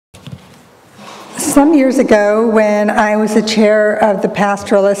Some years ago, when I was the chair of the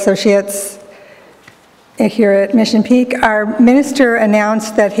Pastoral Associates here at Mission Peak, our minister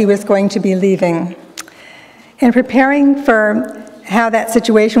announced that he was going to be leaving. In preparing for how that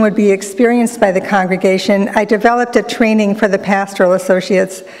situation would be experienced by the congregation, I developed a training for the Pastoral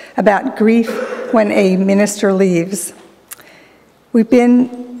Associates about grief when a minister leaves. We've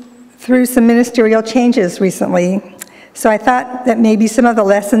been through some ministerial changes recently, so I thought that maybe some of the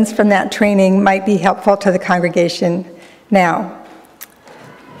lessons from that training might be helpful to the congregation now.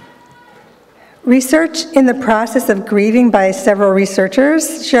 Research in the process of grieving by several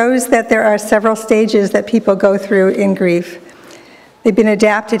researchers shows that there are several stages that people go through in grief. They've been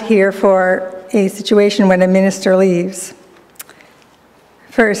adapted here for a situation when a minister leaves.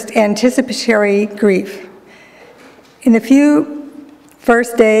 First, anticipatory grief. In the few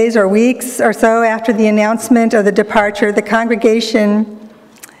first days or weeks or so after the announcement of the departure, the congregation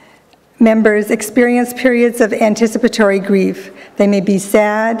members experience periods of anticipatory grief. They may be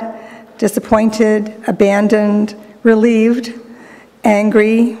sad, disappointed, abandoned, relieved,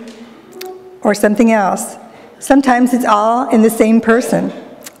 angry, or something else. Sometimes it's all in the same person.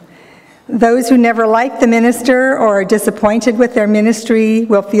 Those who never liked the minister or are disappointed with their ministry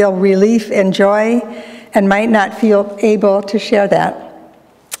will feel relief and joy and might not feel able to share that.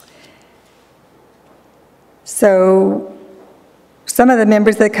 So some of the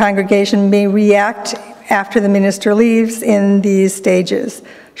members of the congregation may react after the minister leaves in these stages.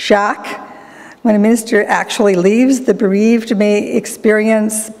 Shock. When a minister actually leaves, the bereaved may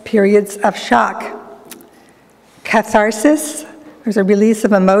experience periods of shock. Catharsis. There's a release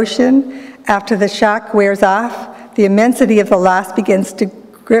of emotion. After the shock wears off, the immensity of the loss begins to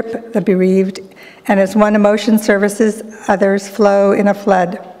grip the bereaved, and as one emotion surfaces, others flow in a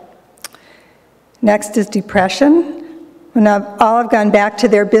flood. Next is depression. When all have gone back to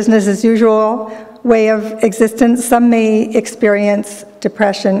their business as usual way of existence, some may experience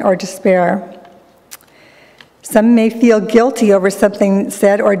depression or despair. Some may feel guilty over something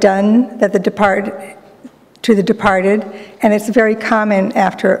said or done that to the departed, and it's very common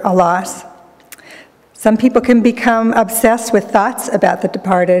after a loss. Some people can become obsessed with thoughts about the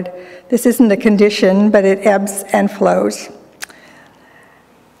departed. This isn't a condition, but it ebbs and flows.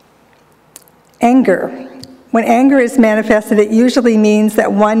 Anger. When anger is manifested, it usually means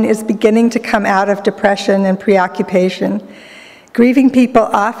that one is beginning to come out of depression and preoccupation. Grieving people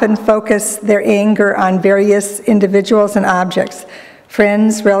often focus their anger on various individuals and objects,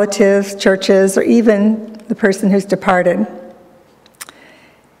 friends, relatives, churches, or even the person who's departed.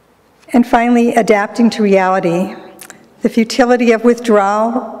 And finally, adapting to reality. The futility of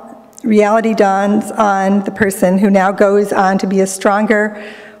withdrawal, reality dawns on the person who now goes on to be a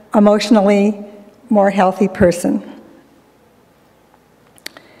stronger, emotionally more healthy person.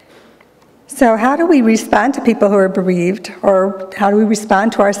 So how do we respond to people who are bereaved, or how do we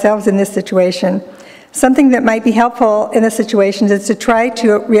respond to ourselves in this situation? Something that might be helpful in this situation is to try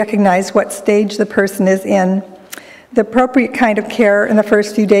to recognize what stage the person is in. The appropriate kind of care in the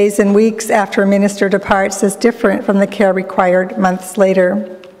first few days and weeks after a minister departs is different from the care required months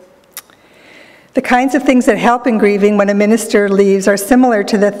later. The kinds of things that help in grieving when a minister leaves are similar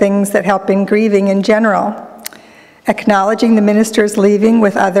to the things that help in grieving in general. Acknowledging the minister's leaving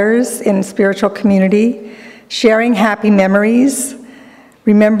with others in spiritual community, sharing happy memories,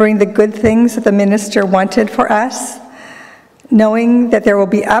 remembering the good things that the minister wanted for us, knowing that there will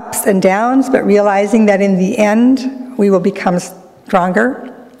be ups and downs, but realizing that in the end we will become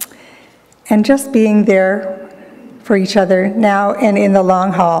stronger, and just being there for each other now and in the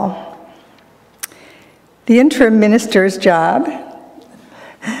long haul. The interim minister's job,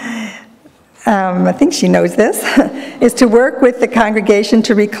 I think she knows this, is to work with the congregation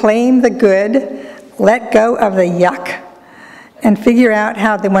to reclaim the good, let go of the yuck, and figure out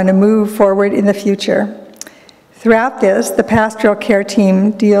how they want to move forward in the future. Throughout this, the pastoral care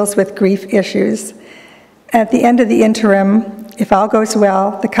team deals with grief issues. At the end of the interim, if all goes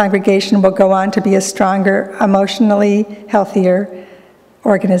well, the congregation will go on to be a stronger, emotionally healthier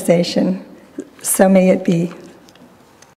organization. So may it be.